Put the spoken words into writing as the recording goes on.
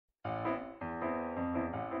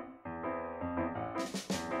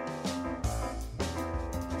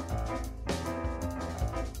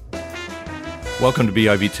Welcome to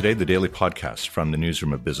BIV Today, the daily podcast from the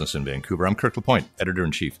newsroom of business in Vancouver. I'm Kirk LaPointe,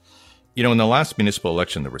 editor-in-chief. You know, in the last municipal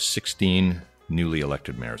election, there were 16 newly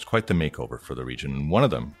elected mayors, quite the makeover for the region. And one of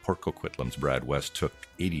them, Port Coquitlam's Brad West, took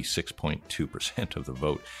 86.2% of the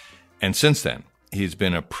vote. And since then, he's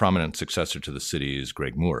been a prominent successor to the city's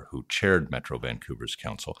Greg Moore, who chaired Metro Vancouver's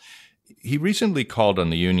council. He recently called on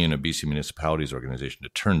the Union of BC Municipalities organization to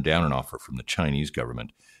turn down an offer from the Chinese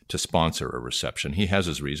government to sponsor a reception. He has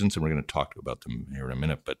his reasons, and we're going to talk about them here in a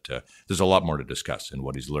minute, but there's a lot more to discuss in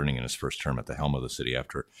what he's learning in his first term at the helm of the city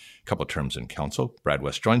after a couple of terms in council. Brad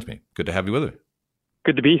West joins me. Good to have you with us.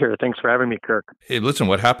 Good to be here. Thanks for having me, Kirk. Hey, listen,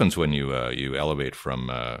 what happens when you elevate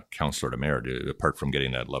from councillor to mayor? Apart from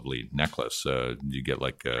getting that lovely necklace, you get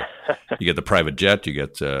you get the private jet, you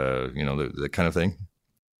get the kind of thing.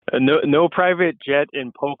 No private jet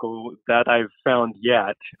in Poco that I've found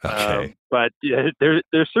yet. Okay. But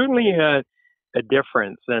there's certainly a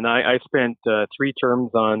difference. And I spent 3 terms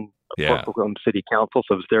on Port Coquitlam City Council,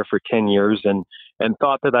 so I was there for 10 years and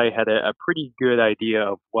thought that I had a pretty good idea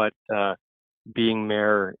of what being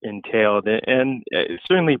mayor entailed, and it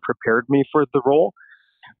certainly prepared me for the role.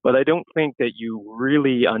 But I don't think that you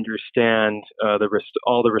really understand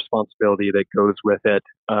all the responsibility that goes with it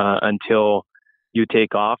until you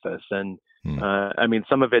take office. And I mean,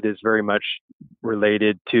 some of it is very much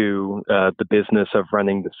related to the business of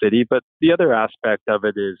running the city, but the other aspect of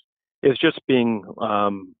it is just being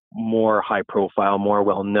more high profile, more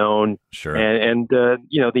well known, sure, and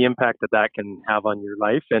the impact that can have on your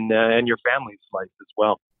life and your family's life as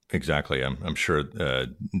well. Exactly. I'm sure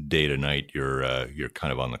day to night you're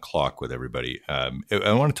kind of on the clock with everybody. I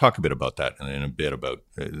want to talk a bit about that and a bit about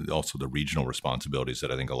also the regional responsibilities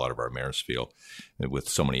that I think a lot of our mayors feel with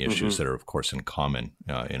so many issues that are, of course, in common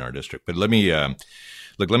in our district. But let me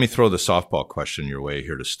throw the softball question your way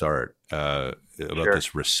here to start about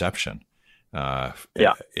this reception. Why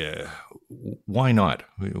not?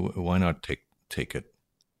 Why not take it?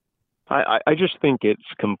 I just think it's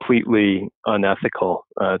completely unethical,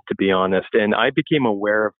 to be honest. And I became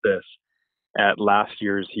aware of this at last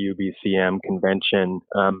year's UBCM convention.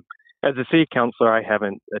 As a city councilor, I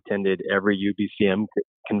haven't attended every UBCM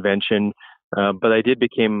convention, but I did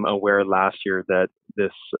become aware last year that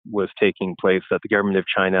this was taking place, that the government of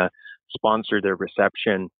China sponsored a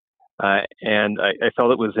reception. And I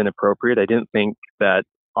felt it was inappropriate. I didn't think that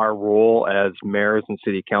our role as mayors and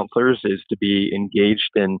city councilors is to be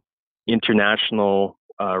engaged in international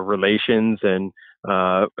relations and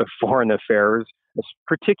foreign affairs,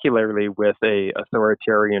 particularly with a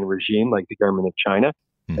authoritarian regime like the government of China.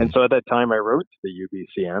 Mm-hmm. And so at that time, I wrote to the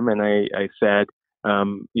UBCM and I said,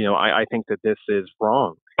 I think that this is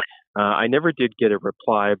wrong. I never did get a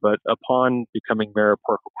reply, but upon becoming mayor of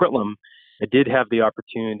Port Coquitlam, I did have the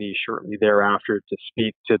opportunity shortly thereafter to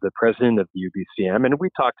speak to the president of the UBCM, and we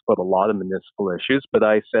talked about a lot of municipal issues, but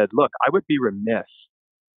I said, look, I would be remiss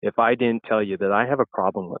if I didn't tell you that I have a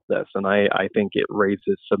problem with this, and I think it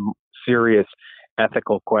raises some serious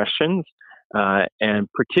ethical questions, and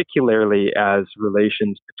particularly as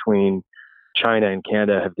relations between China and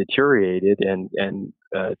Canada have deteriorated, and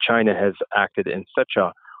China has acted in such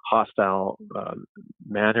a hostile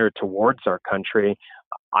manner towards our country,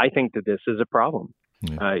 I think that this is a problem.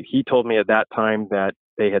 Yeah. He told me at that time that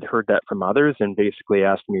they had heard that from others and basically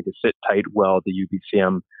asked me to sit tight while the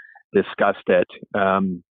UBCM discussed it.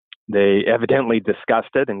 They evidently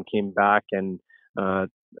discussed it and came back and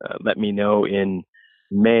let me know in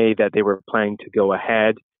May that they were planning to go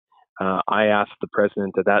ahead. I asked the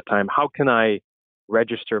president at that time, how can I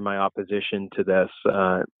register my opposition to this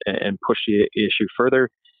and push the issue further?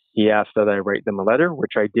 He asked that I write them a letter,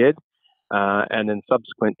 which I did. And then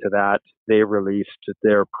subsequent to that, they released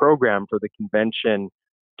their program for the convention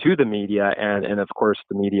to the media. And of course,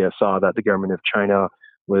 the media saw that the government of China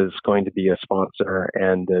was going to be a sponsor,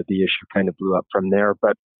 and the issue kind of blew up from there.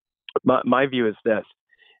 But my view is this.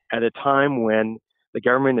 At a time when the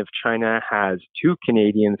government of China has 2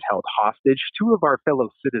 Canadians held hostage, 2 of our fellow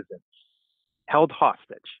citizens held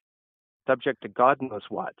hostage, subject to God knows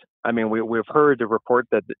what. I mean, we've heard a report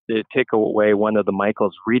that they take away one of the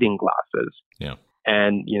Michael's reading glasses. Yeah.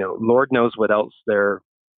 And, Lord knows what else they're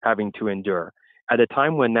having to endure. At a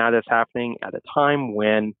time when that is happening, at a time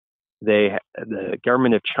when the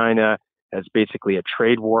government of China has basically a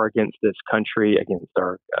trade war against this country, against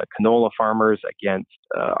our canola farmers, against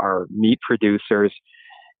our meat producers,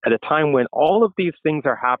 at a time when all of these things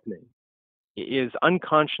are happening, it is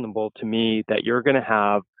unconscionable to me that you're going to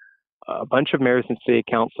have a bunch of mayors and city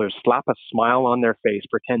councilors slap a smile on their face,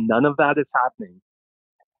 pretend none of that is happening,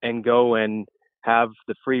 and go and have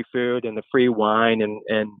the free food and the free wine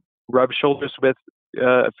and rub shoulders with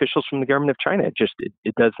officials from the government of China.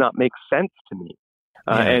 It does not make sense to me.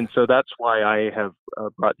 And so that's why I have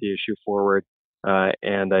brought the issue forward.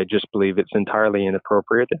 And I just believe it's entirely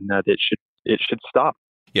inappropriate and that it should stop.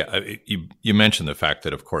 Yeah, you mentioned the fact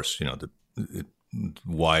that, of course,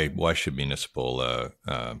 why should municipal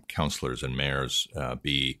councillors and mayors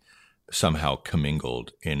be somehow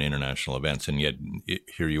commingled in international events, and yet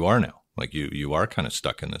here you are now. Like you are kind of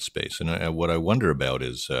stuck in this space, and what I wonder about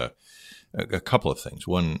is a couple of things.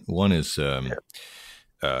 One is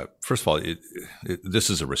first of all, this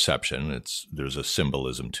is a reception. There's a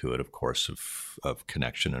symbolism to it, of course, of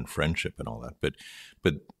connection and friendship and all that.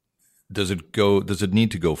 But does it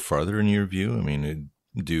need to go farther in your view? I mean,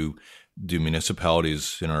 do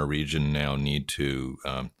municipalities in our region now need to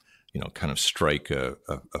kind of strike a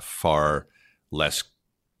far less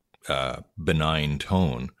benign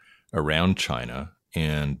tone around China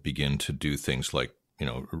and begin to do things like,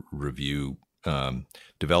 review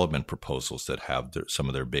development proposals that have some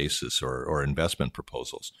of their basis, or investment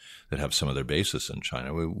proposals that have some of their basis in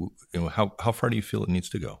China? How far do you feel it needs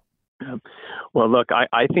to go? Well, look,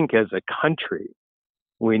 I think as a country,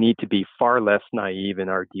 we need to be far less naive in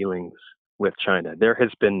our dealings with China. There has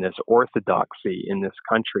been this orthodoxy in this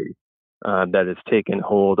country that has taken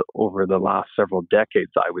hold over the last several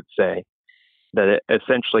decades, I would say, that it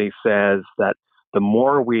essentially says that the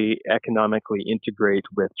more we economically integrate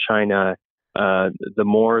with China, the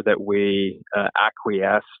more that we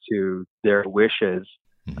acquiesce to their wishes,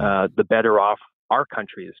 the better off our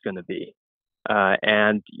country is going to be.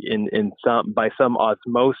 And by some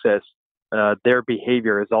osmosis, their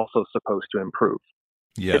behavior is also supposed to improve.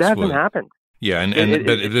 Yes, it hasn't happened. Yeah,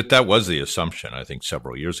 but that was the assumption, I think,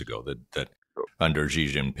 several years ago, that under Xi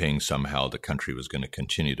Jinping somehow the country was going to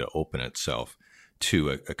continue to open itself to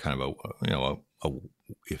a kind of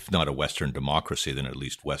if not a Western democracy, then at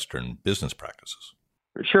least Western business practices.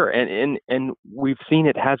 Sure, and we've seen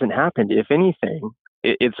it hasn't happened. If anything,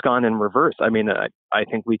 it's gone in reverse. I mean, I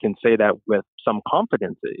think we can say that with some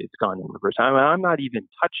confidence. It's gone in reverse. I'm not even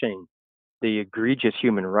touching the egregious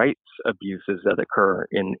human rights abuses that occur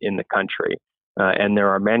in the country. And there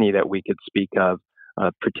are many that we could speak of,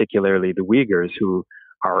 particularly the Uyghurs, who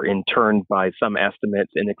are interned by some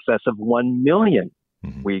estimates in excess of 1 million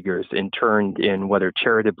Uyghurs interned in what are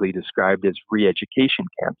charitably described as re-education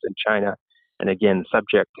camps in China. And again,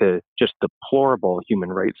 subject to just deplorable human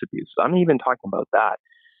rights abuse. I'm not even talking about that.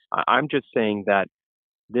 I'm just saying that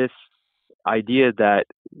this idea that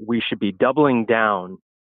we should be doubling down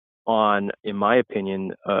on, in my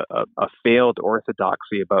opinion, a failed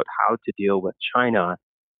orthodoxy about how to deal with China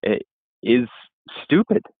is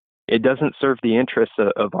stupid. It doesn't serve the interests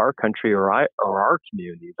of our country or our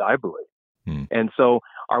communities, I believe. And so,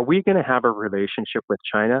 are we going to have a relationship with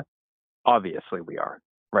China? Obviously, we are.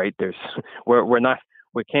 Right?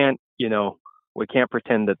 We can't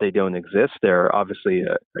pretend that they don't exist. They're obviously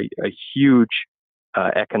a huge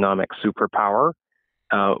economic superpower.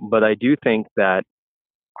 But I do think that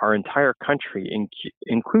our entire country,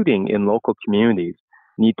 including in local communities,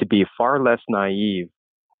 need to be far less naive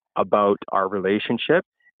about our relationship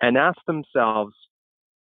and ask themselves,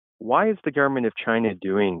 why is the government of China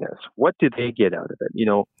doing this? What do they get out of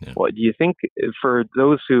it? What do you think, for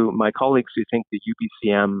my colleagues who think the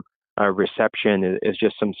UBCM reception is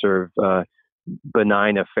just some sort of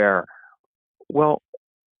benign affair? Well,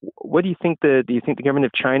 what do you think? Do you think the government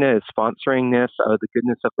of China is sponsoring this out of the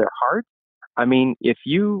goodness of their heart? I mean, if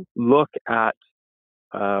you look at,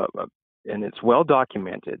 and it's well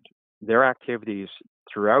documented, their activities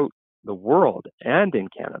throughout the world and in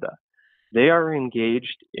Canada, they are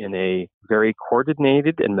engaged in a very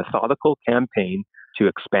coordinated and methodical campaign to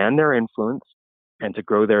expand their influence and to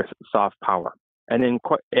grow their soft power. And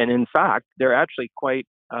in fact, they're actually quite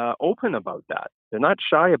open about that. They're not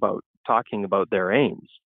shy about talking about their aims.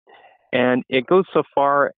 And it goes so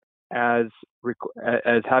far as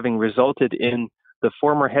having resulted in the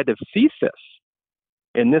former head of CSIS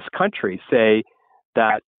in this country say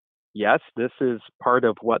that, yes, this is part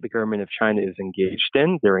of what the government of China is engaged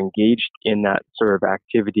in. They're engaged in that sort of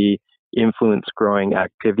activity, influence-growing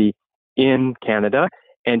activity in Canada.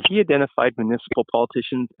 And he identified municipal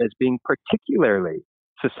politicians as being particularly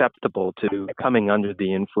susceptible to coming under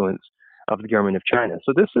the influence of the government of China.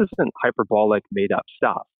 So this isn't hyperbolic, made-up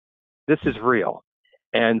stuff. This is real.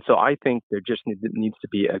 And so I think there just needs to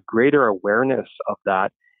be a greater awareness of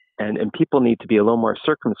that, and people need to be a little more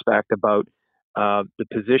circumspect about the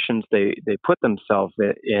positions they put themselves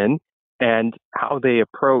in and how they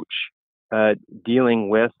approach dealing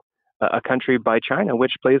with a country by China,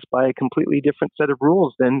 which plays by a completely different set of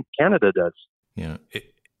rules than Canada does. Yeah.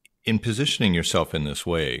 In positioning yourself in this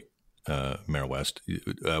way, Mayor West.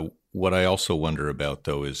 What I also wonder about,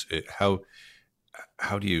 though, is how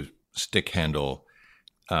do you stick handle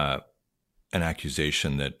an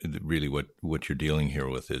accusation that really what you're dealing here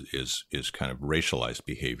with is kind of racialized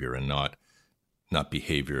behavior and not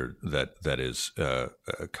behavior that is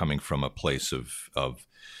coming from a place of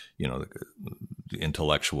the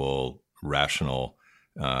intellectual, rational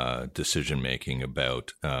decision making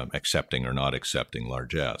about accepting or not accepting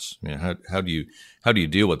largesse. I mean, how do you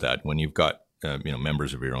deal with that when you've got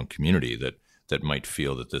members of your own community that might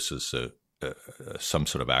feel that this is some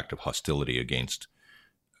sort of act of hostility against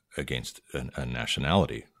a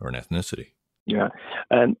nationality or an ethnicity? Yeah,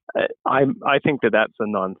 and I think that that's a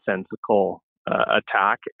nonsensical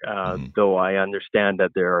attack. Though I understand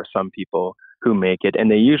that there are some people who make it,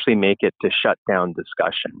 and they usually make it to shut down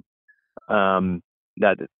discussion.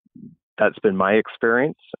 That's been my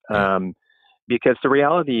experience. Because the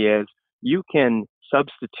reality is, you can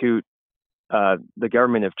substitute the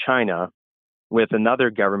government of China with another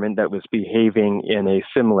government that was behaving in a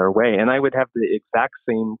similar way, and I would have the exact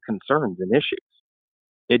same concerns and issues.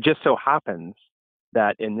 It just so happens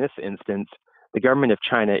that in this instance, the government of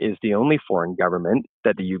China is the only foreign government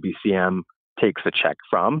that the UBCM takes a check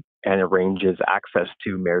from and arranges access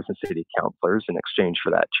to mayors and city councilors in exchange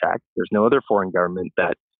for that check. There's no other foreign government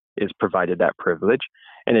that is provided that privilege.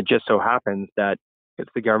 And it just so happens that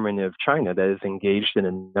it's the government of China that is engaged in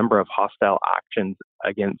a number of hostile actions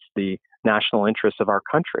against the national interests of our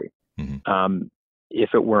country. Mm-hmm.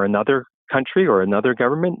 If it were another country or another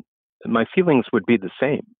government, my feelings would be the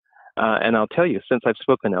same. And I'll tell you, since I've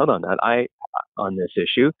spoken out on that, on this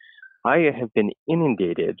issue, I have been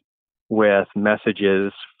inundated with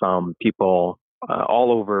messages from people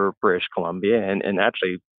all over British Columbia and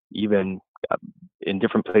actually even in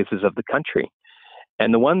different places of the country.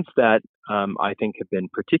 And the ones that I think have been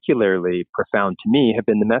particularly profound to me have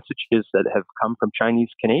been the messages that have come from Chinese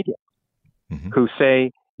Canadians who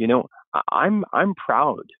say, I'm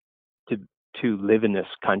proud to live in this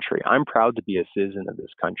country. I'm proud to be a citizen of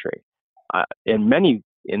this country. In many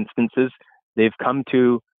instances, they came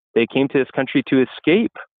to this country to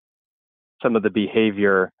escape some of the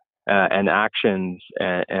behavior and actions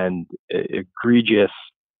and egregious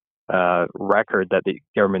record that the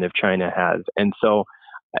government of China has. And so,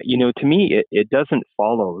 to me, it doesn't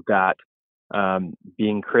follow that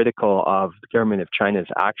being critical of the government of China's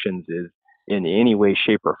actions is in any way,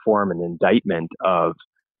 shape, or form an indictment of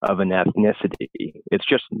an ethnicity. It's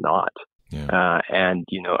just not. Yeah. And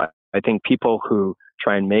I think people who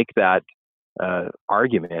try and make that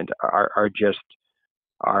argument are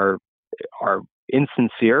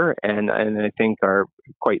insincere and I think are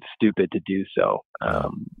quite stupid to do so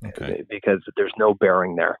because there's no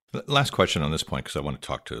bearing there. Last question on this point, because I want to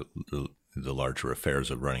talk to the larger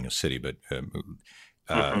affairs of running a city, but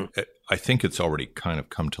I think it's already kind of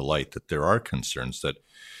come to light that there are concerns that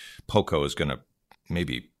POCO is going to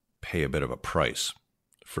maybe pay a bit of a price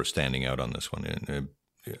for standing out on this one.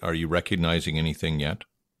 Are you recognizing anything yet?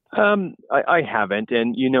 I haven't.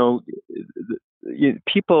 And,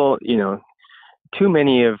 people, too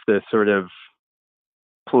many of the sort of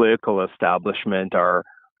political establishment are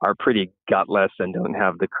pretty gutless and don't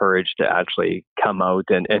have the courage to actually come out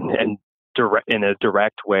and in a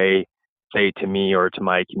direct way say to me or to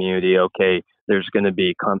my community, okay, there's going to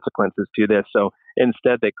be consequences to this. So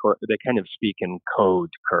instead, they kind of speak in code,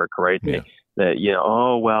 Kirk, right? Yeah.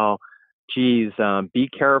 Be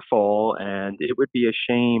careful, and it would be a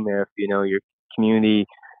shame if your community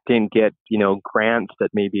didn't get grants that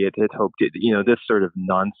maybe it had hoped it, this sort of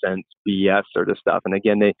nonsense BS sort of stuff. And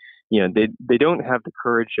again, they don't have the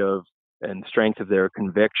courage and strength of their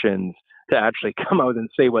convictions to actually come out and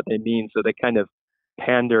say what they mean. So they kind of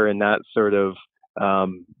pander in that sort of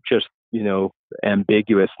just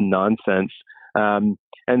ambiguous nonsense. And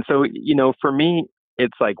so for me,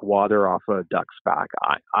 it's like water off a duck's back.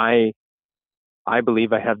 I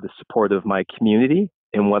believe I have the support of my community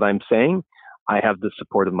in what I'm saying. I have the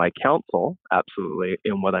support of my council, absolutely,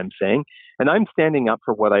 in what I'm saying. And I'm standing up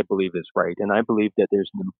for what I believe is right. And I believe that there's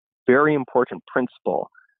a very important principle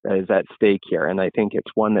that is at stake here. And I think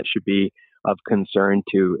it's one that should be of concern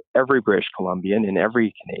to every British Columbian and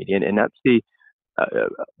every Canadian. And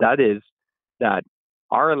that is that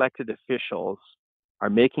our elected officials are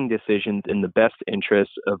making decisions in the best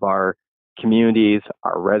interests of our communities,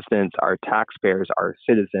 our residents, our taxpayers, our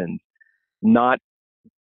citizens, not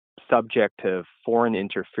subject to foreign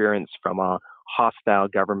interference from a hostile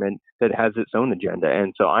government that has its own agenda.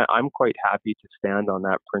 And so I'm quite happy to stand on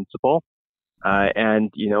that principle. And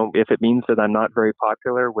if it means that I'm not very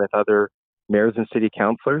popular with other mayors and city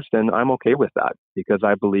councilors, then I'm okay with that because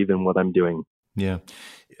I believe in what I'm doing. Yeah.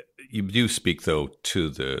 You do speak, though, to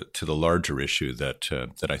the larger issue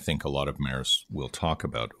that I think a lot of mayors will talk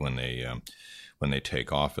about when they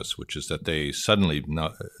take office, which is that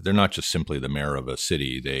they're not just simply the mayor of a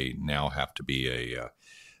city. They now have to be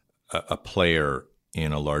a player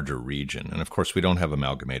in a larger region. And of course, we don't have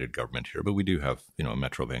amalgamated government here, but we do have, a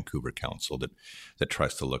Metro Vancouver Council that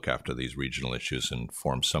tries to look after these regional issues and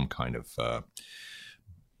form some kind of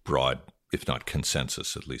broad, if not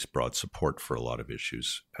consensus, at least broad support for a lot of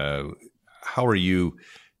issues. How are you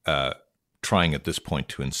trying at this point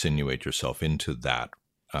to insinuate yourself into that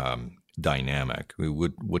dynamic?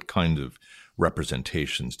 What kind of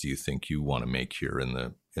representations do you think you want to make here in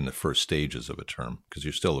the first stages of a term? Because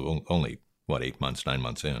you're still only 8 months, 9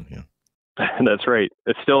 months in. Yeah, that's right.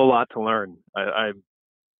 It's still a lot to learn.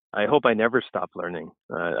 I hope I never stop learning.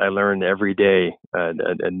 I learn every day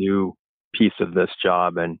a new piece of this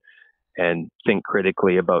job and think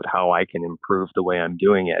critically about how I can improve the way I'm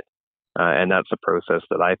doing it. And that's a process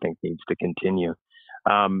that I think needs to continue.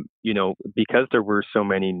 Because there were so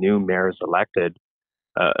many new mayors elected,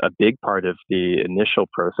 a big part of the initial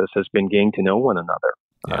process has been getting to know one another.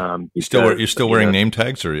 Yeah. You're still wearing name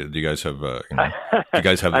tags, or do you guys have? Do you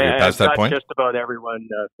guys have past that point? Just about everyone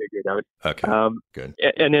figured out. Okay, good.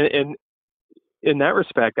 And in that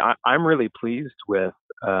respect, I'm really pleased with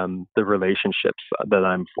the relationships that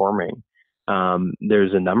I'm forming.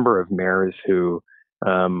 There's a number of mayors who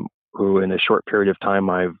in a short period of time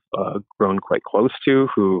I've grown quite close to,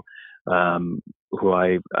 who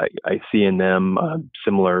I see in them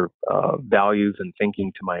similar values and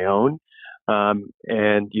thinking to my own.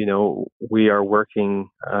 And we are working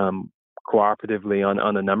cooperatively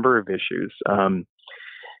on a number of issues.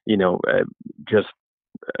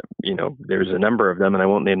 There's a number of them, and I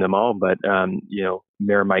won't name them all. But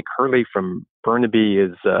Mayor Mike Hurley from Burnaby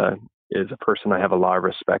is a person I have a lot of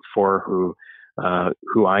respect for, who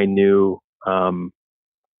I knew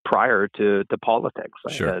prior to politics.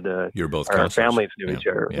 Sure. You're both our families knew each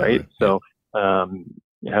other, right? Yeah. So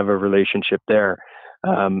you have a relationship there.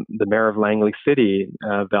 The mayor of Langley City,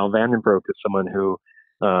 Val Vandenbroek, is someone who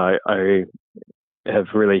I have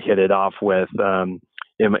really hit it off with.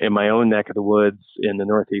 In my own neck of the woods in the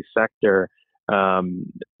Northeast sector,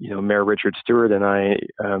 Mayor Richard Stewart and I,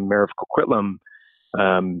 Mayor of Coquitlam,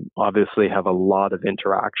 obviously have a lot of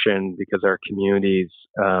interaction because our communities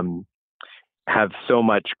have so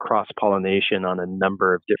much cross-pollination on a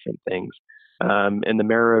number of different things. And the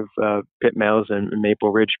mayor of Pitmouse and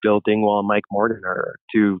Maple Ridge, Bill Dingwall and Mike Morden, are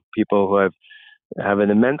two people who have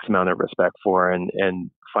an immense amount of respect for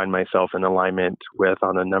and find myself in alignment with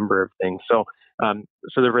on a number of things. So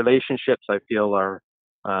the relationships I feel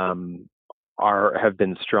have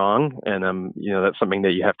been strong, and that's something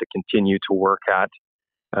that you have to continue to work at.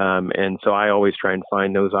 And so I always try and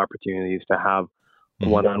find those opportunities to have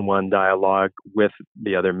one-on-one dialogue with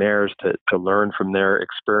the other mayors to learn from their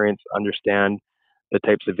experience, understand the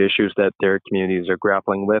types of issues that their communities are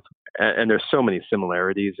grappling with. And there's so many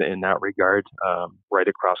similarities in that regard right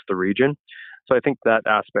across the region. So I think that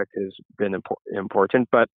aspect has been important.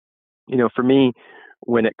 But, for me,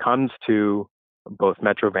 when it comes to both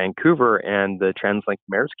Metro Vancouver and the TransLink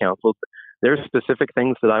Mayors Council, there's specific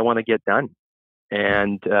things that I want to get done.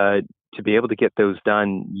 And to be able to get those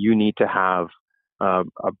done, you need to have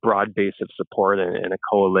a broad base of support and a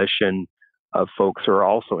coalition of folks who are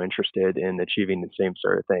also interested in achieving the same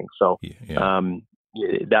sort of thing. So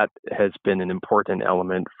that has been an important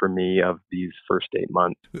element for me of these first 8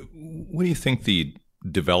 months. What do you think the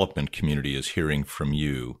development community is hearing from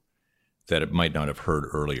you that it might not have heard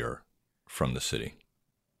earlier from the city?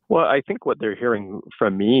 Well, I think what they're hearing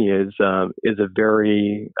from me is a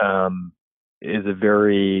very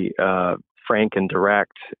frank and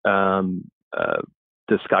direct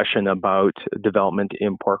discussion about development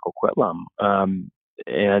in Port Coquitlam.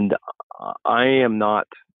 And I am not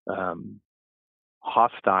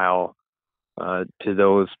hostile to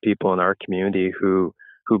those people in our community who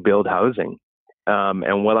build housing.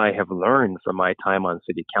 And what I have learned from my time on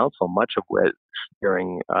city council, much of which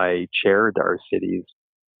during I chaired our city's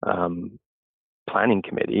planning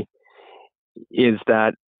committee, is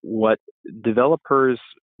that what developers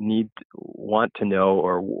want to know,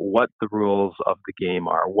 or what the rules of the game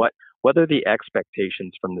are, what are the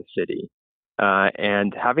expectations from the city,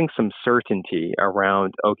 and having some certainty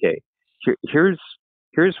around, okay, here's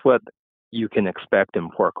what you can expect in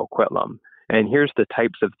Port Coquitlam, and here's the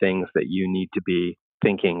types of things that you need to be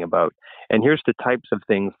thinking about, and here's the types of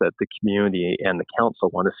things that the community and the council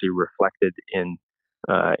want to see reflected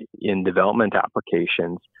in development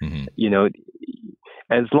applications.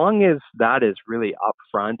 as long as that is really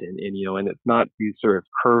upfront and it's not these sort of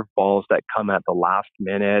curveballs that come at the last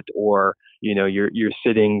minute, or you're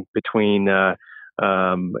sitting between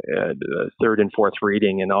third and fourth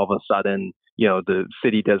reading, and all of a sudden the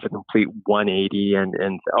city does a complete 180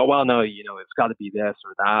 and oh well, no, it's got to be this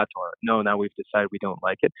or that, or no, now we've decided we don't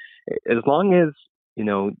like it. As long as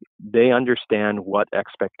they understand what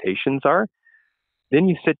expectations are, then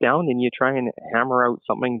you sit down and you try and hammer out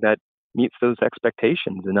something that meets those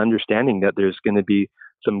expectations, and understanding that there's going to be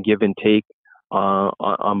some give and take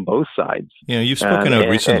on both sides. You've spoken out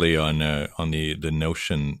recently on the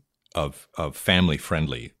notion of family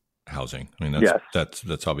friendly housing. I mean,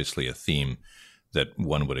 that's obviously a theme that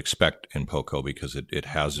one would expect in Poco, because it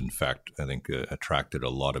has, in fact, I think, attracted a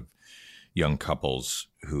lot of young couples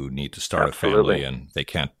who need to start Absolutely. a family, and they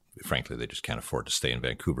just can't afford to stay in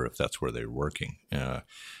Vancouver if that's where they're working.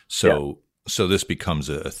 So this becomes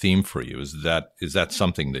a theme for you. Is that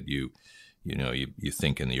something that you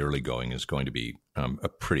think in the early going is going to be a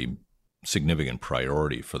pretty significant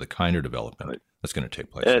priority for the kind of development that's going to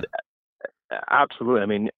take place? Absolutely. I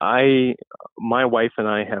mean, my wife and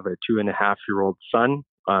I have a 2.5-year-old son.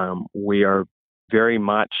 We are very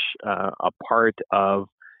much a part of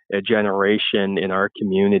a generation in our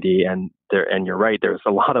community, and you're right, there's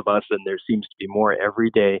a lot of us, and there seems to be more every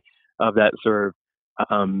day, of that sort of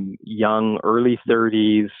young, early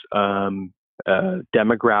 30s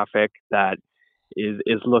demographic that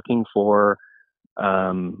is looking for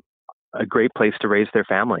a great place to raise their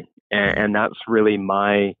family, and that's really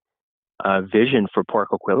my vision for Port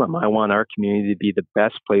Coquitlam. I want our community to be the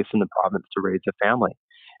best place in the province to raise a family,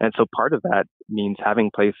 and so part of that means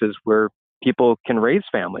having places where people can raise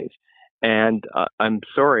families. And I'm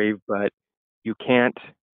sorry, but you can't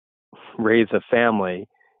raise a family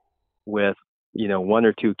with 1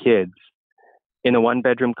 or 2 kids in a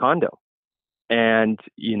 1-bedroom condo. And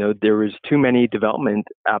there was too many development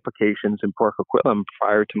applications in Port Coquitlam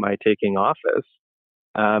prior to my taking office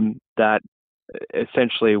that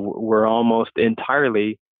essentially were almost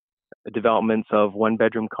entirely developments of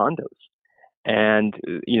 1-bedroom condos. And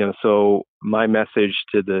so my message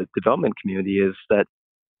to the development community is that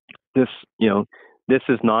this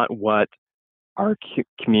is not what our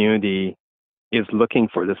community is looking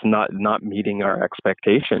for. This is not meeting our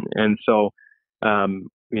expectation. And so,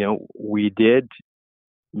 we did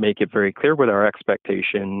make it very clear what our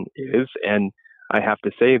expectation is. And I have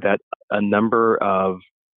to say that a number of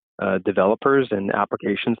developers and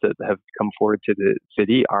applications that have come forward to the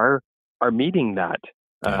city are meeting that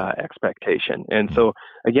expectation. And so,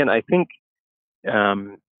 again, I think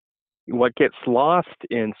what gets lost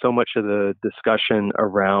in so much of the discussion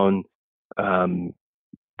around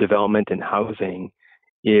development and housing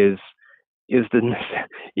is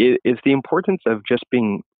the importance of just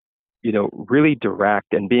being, really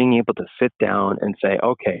direct, and being able to sit down and say,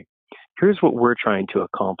 okay, here's what we're trying to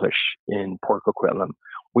accomplish in Port Coquitlam.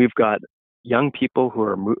 We've got young people who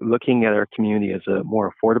are looking at our community as a more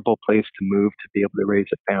affordable place to move to be able to raise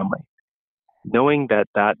a family. Knowing that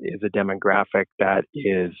that is a demographic that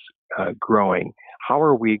is growing, how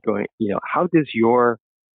are we going, how does your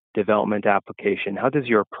development application, how does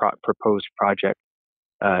your proposed project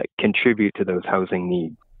contribute to those housing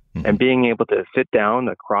needs? Mm-hmm. And being able to sit down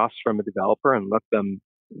across from a developer and look them,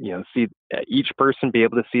 see each person be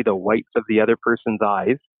able to see the whites of the other person's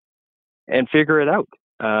eyes and figure it out,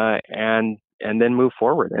 and then move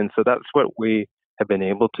forward. And so that's what we have been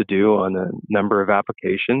able to do on a number of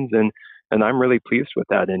applications, and I'm really pleased with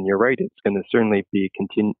that. And you're right, it's going to certainly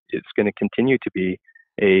it's going to continue to be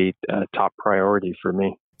a top priority for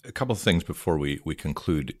me. A couple of things before we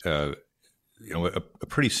conclude. A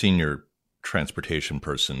pretty senior transportation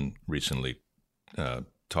person recently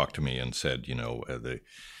talked to me and said,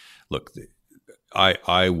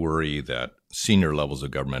 I worry that senior levels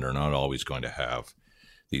of government are not always going to have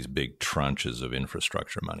these big tranches of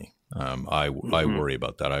infrastructure money. I worry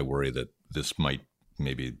about that. I worry that this might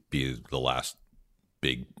maybe be the last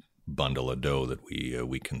big bundle of dough that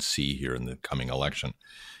we can see here in the coming election,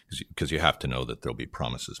 because you have to know that there'll be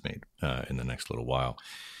promises made in the next little while.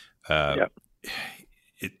 The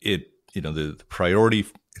priority,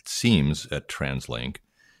 it seems, at TransLink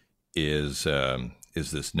is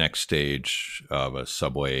this next stage of a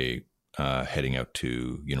subway heading out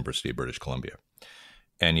to University of British Columbia.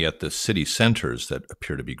 And yet the city centers that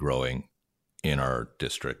appear to be growing in our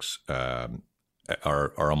districts are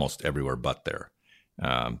almost everywhere but there.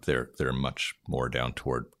 They're much more down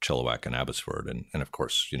toward Chilliwack and Abbotsford, and of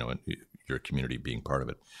course, your community being part of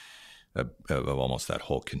it, of almost that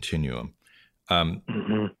whole continuum. Are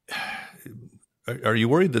you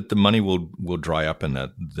worried that the money will dry up, and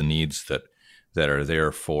that the needs that that are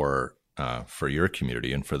there for your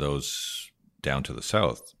community and for those down to the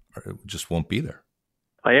south just won't be there.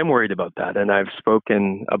 I am worried about that, and I've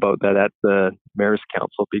spoken about that at the Mayor's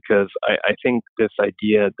Council, because I think this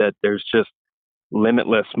idea that there's just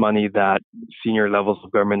limitless money that senior levels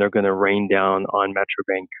of government are going to rain down on Metro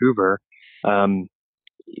Vancouver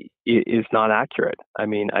is not accurate. I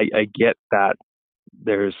mean, I get that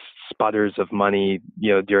there's sputters of money,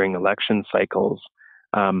 during election cycles,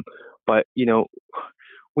 but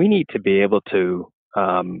we need to be able to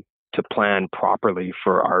plan properly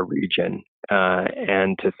for our region,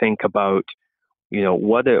 and to think about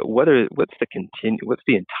what's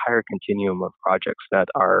the entire continuum of projects that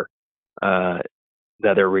are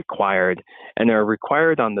required, and are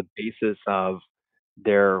required on the basis of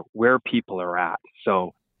where people are at.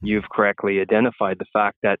 So you've correctly identified the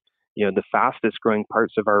fact that the fastest growing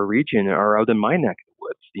parts of our region are out in my neck of the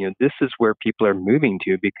woods. This is where people are moving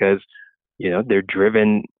to because they're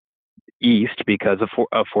driven east because of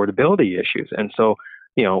affordability issues. And so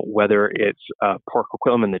whether it's Port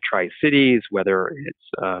Coquitlam in the Tri-Cities, whether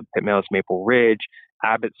it's Pitmills, Maple Ridge,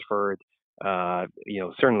 Abbotsford,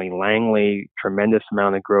 certainly Langley, tremendous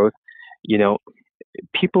amount of growth.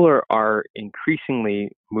 People are increasingly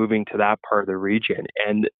moving to that part of the region,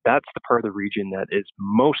 and that's the part of the region that is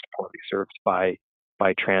most poorly served by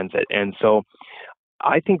transit. And so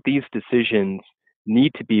I think these decisions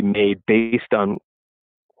need to be made based on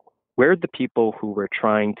where the people who we're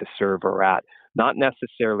trying to serve are at, not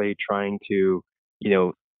necessarily trying to,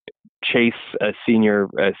 chase senior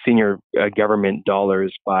government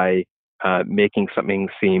dollars by making something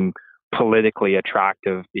seem politically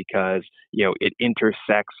attractive because it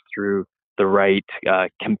intersects through the right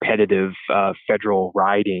competitive federal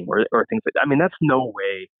riding or things like that. I mean, that's no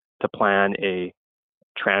way to plan a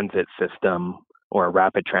transit system or a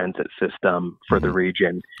rapid transit system for the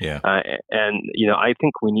region. Yeah. And I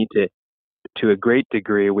think we need to a great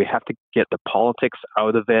degree, we have to get the politics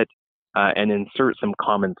out of it and insert some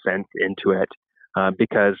common sense into it.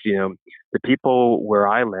 Because, the people where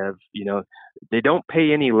I live, they don't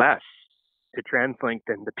pay any less to TransLink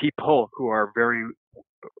than the people who are very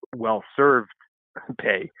well served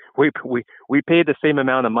pay. We pay the same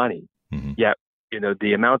amount of money, yet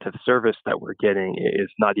the amount of service that we're getting is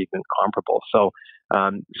not even comparable. So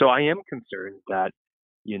I am concerned that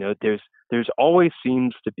there's always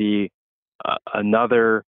seems to be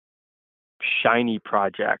another shiny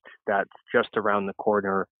project that's just around the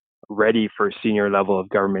corner, ready for senior level of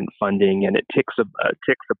government funding, and it ticks a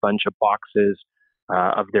bunch of boxes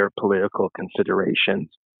of their political considerations.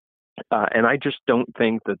 And I just don't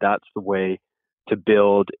think that that's the way to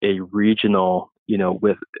build a regional,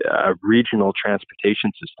 with a regional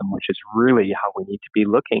transportation system, which is really how we need to be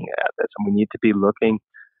looking at this. And we need to be looking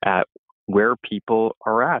at where people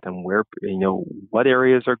are at and where, what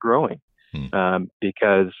areas are growing.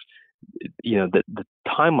 Because, the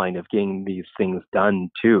timeline of getting these things done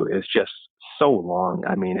too is just so long.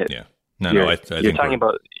 I mean, I think you're talking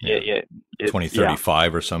about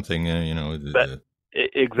 2035 or something,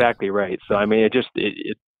 exactly right. So, I mean,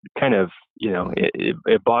 it kind of,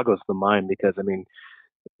 it boggles the mind because, I mean,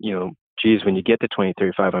 geez, when you get to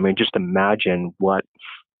 2035, I mean, just imagine what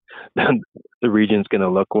the region's going to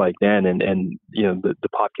look like then, and the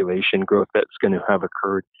population growth that's going to have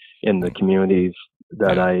occurred in the communities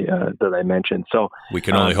that I mentioned. So we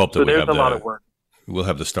can only hope that there's a lot of work. We'll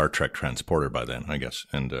have the Star Trek transporter by then, I guess,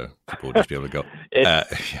 and people will just be able to go.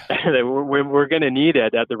 We're going to need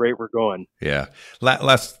it at the rate we're going. Yeah.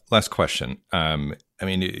 Last question. I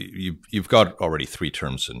mean, you've got already 3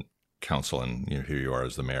 terms in council, and here you are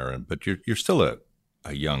as the mayor, but you're still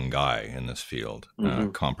a young guy in this field,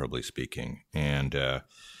 comparably speaking, and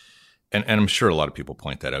I'm sure a lot of people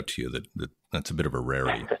point that out to you that's a bit of a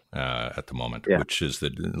rarity at the moment, which is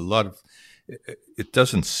that a lot of it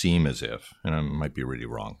doesn't seem as if, and I might be really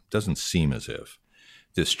wrong, it doesn't seem as if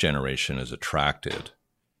this generation is attracted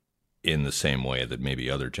in the same way that maybe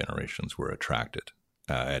other generations were attracted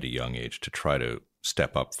at a young age to try to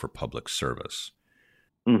step up for public service.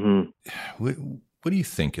 What do you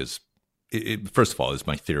think is? First of all, is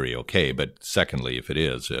my theory okay? But secondly, if it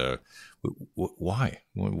is, why?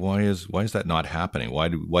 Why is that not happening? Why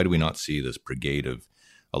do we not see this brigade of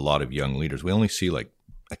a lot of young leaders? We only see like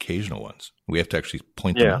occasional ones. We have to actually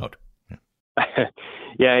point them out.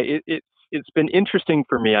 It's been interesting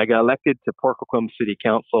for me. I got elected to Port Coquitlam City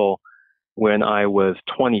Council when I was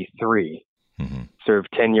 23. Served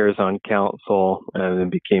 10 years on council and then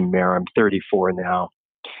became mayor. I'm 34 now.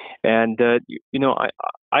 And,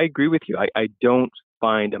 I agree with you. I don't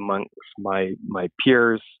find amongst my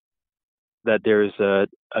peers that there's a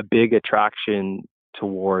big attraction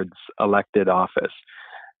towards elected office.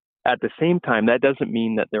 At the same time, that doesn't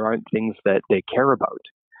mean that there aren't things that they care about.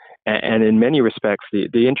 And in many respects,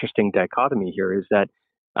 the interesting dichotomy here is that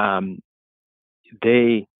um,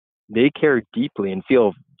 they care deeply and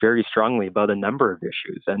feel very strongly about a number of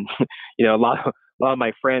issues. And a lot of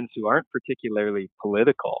my friends who aren't particularly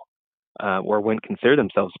political or wouldn't consider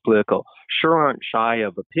themselves political sure aren't shy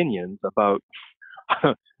of opinions about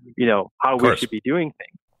how Of we course. should be doing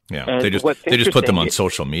things. Yeah, And they just put them on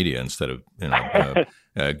social media instead of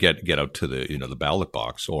get out to the ballot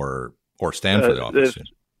box or stand for the office.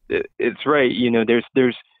 It's right.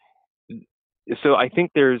 There's so I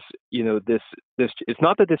think there's this. It's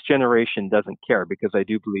not that this generation doesn't care, because I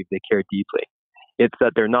do believe they care deeply. It's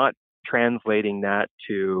that they're not translating that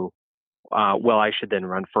to well, I should then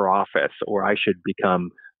run for office, or I should become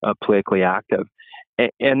politically active,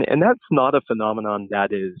 and that's not a phenomenon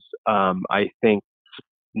that is I think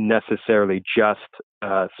necessarily just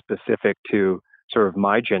specific to sort of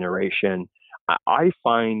my generation. I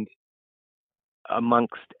find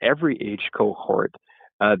amongst every age cohort,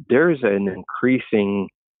 there's an increasing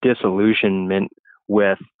disillusionment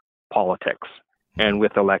with politics and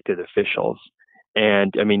with elected officials.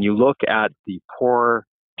 And I mean, you look at the poor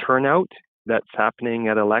turnout that's happening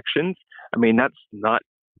at elections. I mean, that's not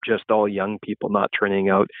just all young people not turning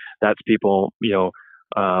out. That's people,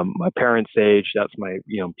 my parents' age. That's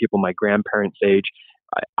people my grandparents' age.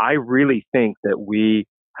 I really think that we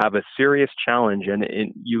have a serious challenge, and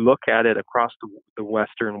you look at it across the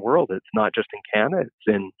Western world. It's not just in Canada;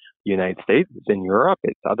 it's in the United States, it's in Europe,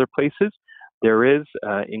 it's other places. There is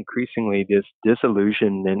increasingly this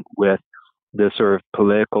disillusionment with the sort of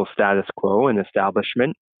political status quo and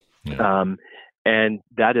establishment, and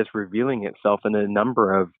that is revealing itself in a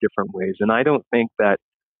number of different ways. And I don't think that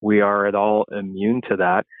we are at all immune to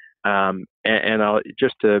that. And I'll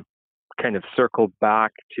just to kind of circle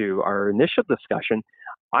back to our initial discussion.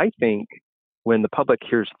 I think when the public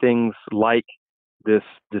hears things like this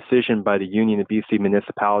decision by the Union of BC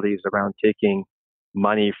Municipalities around taking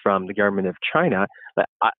money from the government of China,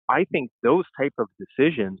 I think those type of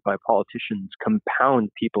decisions by politicians compound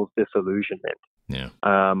people's disillusionment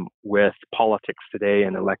with politics today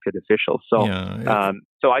and elected officials. So,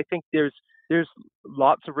 so I think there's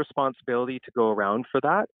lots of responsibility to go around for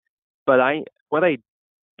that. But what I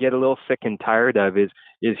get a little sick and tired of is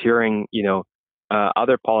hearing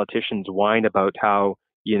other politicians whine about how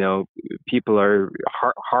people are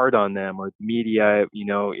hard on them, or the media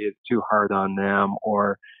is too hard on them,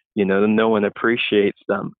 or no one appreciates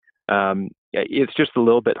them. It's just a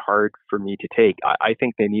little bit hard for me to take. I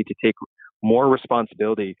think they need to take more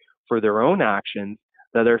responsibility for their own actions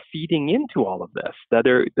that are feeding into all of this, that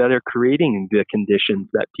are creating the conditions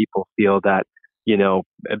that people feel that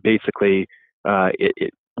basically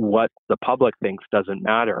what the public thinks doesn't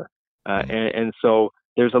matter. And so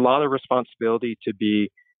there's a lot of responsibility to be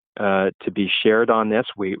shared on this.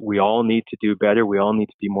 We all need to do better. We all need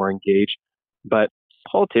to be more engaged. But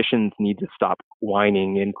politicians need to stop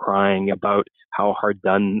whining and crying about how hard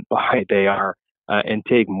done by they are, and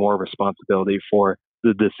take more responsibility for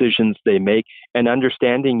the decisions they make, and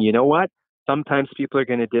understanding, sometimes people are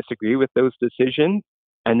going to disagree with those decisions,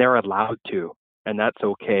 and they're allowed to, and that's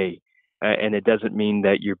okay. And it doesn't mean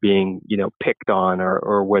that you're being, picked on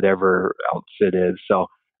or whatever else it is. So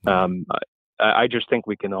I just think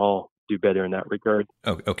we can all do better in that regard.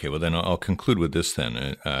 Okay, well then I'll conclude with this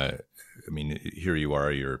then. Here you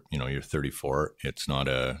are. You're 34. It's not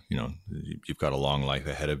you've got a long life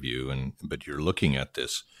ahead of you, but you're looking at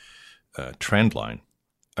this trend line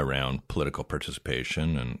around political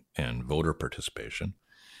participation and voter participation,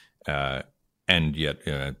 and yet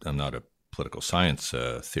I'm not a political science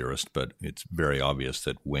theorist, but it's very obvious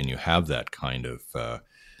that when you have that kind of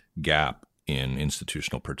gap in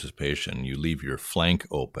institutional participation, you leave your flank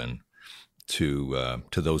open to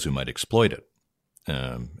those who might exploit it,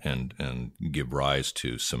 and give rise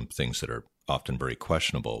to some things that are often very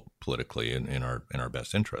questionable politically in our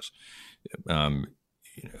best interests.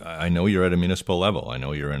 I know you're at a municipal level. I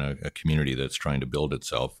know you're in a community that's trying to build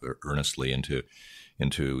itself earnestly into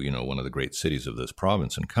one of the great cities of this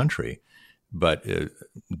province and country. But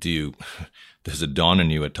does it dawn on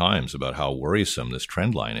you at times about how worrisome this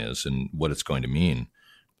trend line is and what it's going to mean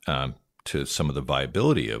to some of the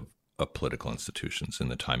viability of political institutions in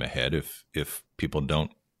the time ahead if people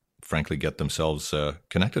don't, frankly, get themselves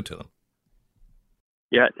connected to them?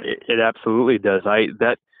 Yeah, it absolutely does.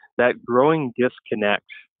 That growing disconnect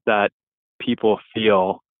that people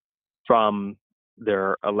feel from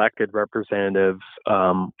their elected representatives,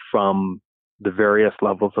 from the various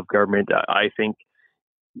levels of government, I think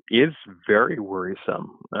is very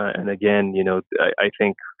worrisome. And again, I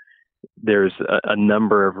think there's a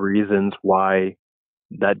number of reasons why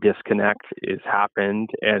that disconnect has happened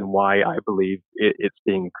and why I believe it's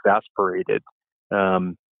being exasperated.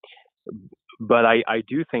 Um, but I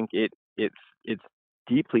do think it's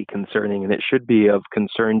deeply concerning, and it should be of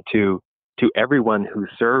concern to everyone who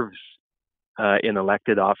serves in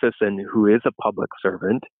elected office and who is a public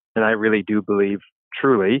servant. And I really do believe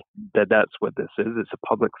truly that that's what this is. It's a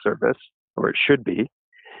public service, or it should be.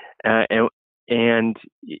 And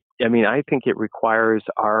I mean, I think it requires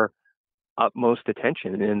our utmost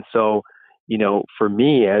attention. And so, for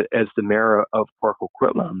me, as the mayor of Port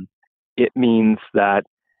Coquitlam, it means that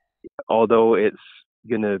although it's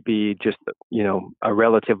going to be just, a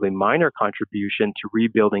relatively minor contribution to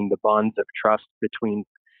rebuilding the bonds of trust between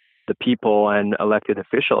the people and elected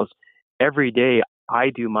officials, every day I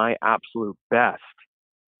do my absolute best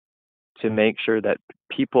to make sure that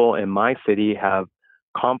people in my city have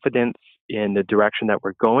confidence in the direction that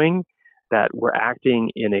we're going, that we're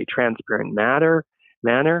acting in a transparent manner,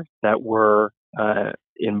 that we're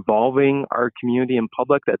involving our community and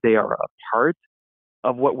public, that they are a part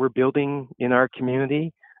of what we're building in our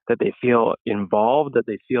community, that they feel involved, that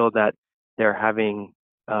they feel that they're having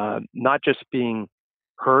not just being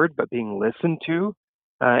heard, but being listened to.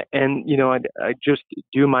 And I just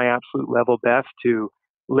do my absolute level best to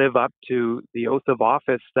live up to the oath of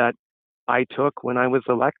office that I took when I was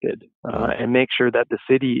elected, and make sure that the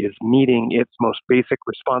city is meeting its most basic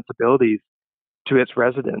responsibilities to its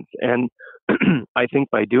residents. And I think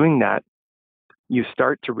by doing that, you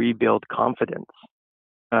start to rebuild confidence.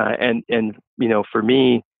 And for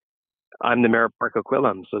me, I'm the mayor of Port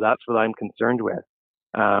Coquitlam, so that's what I'm concerned with.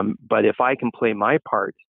 But if I can play my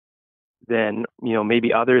part, then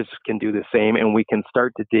maybe others can do the same, and we can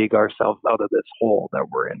start to dig ourselves out of this hole that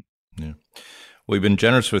we're in. Yeah. Well, you've been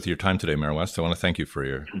generous with your time today, Mayor West. I want to thank you for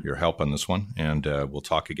your help on this one, and we'll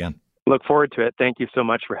talk again. Look forward to it. Thank you so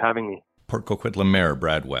much for having me. Port Coquitlam Mayor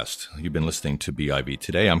Brad West. You've been listening to BIV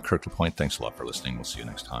Today. I'm Kirk LaPointe. Thanks a lot for listening. We'll see you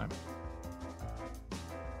next time.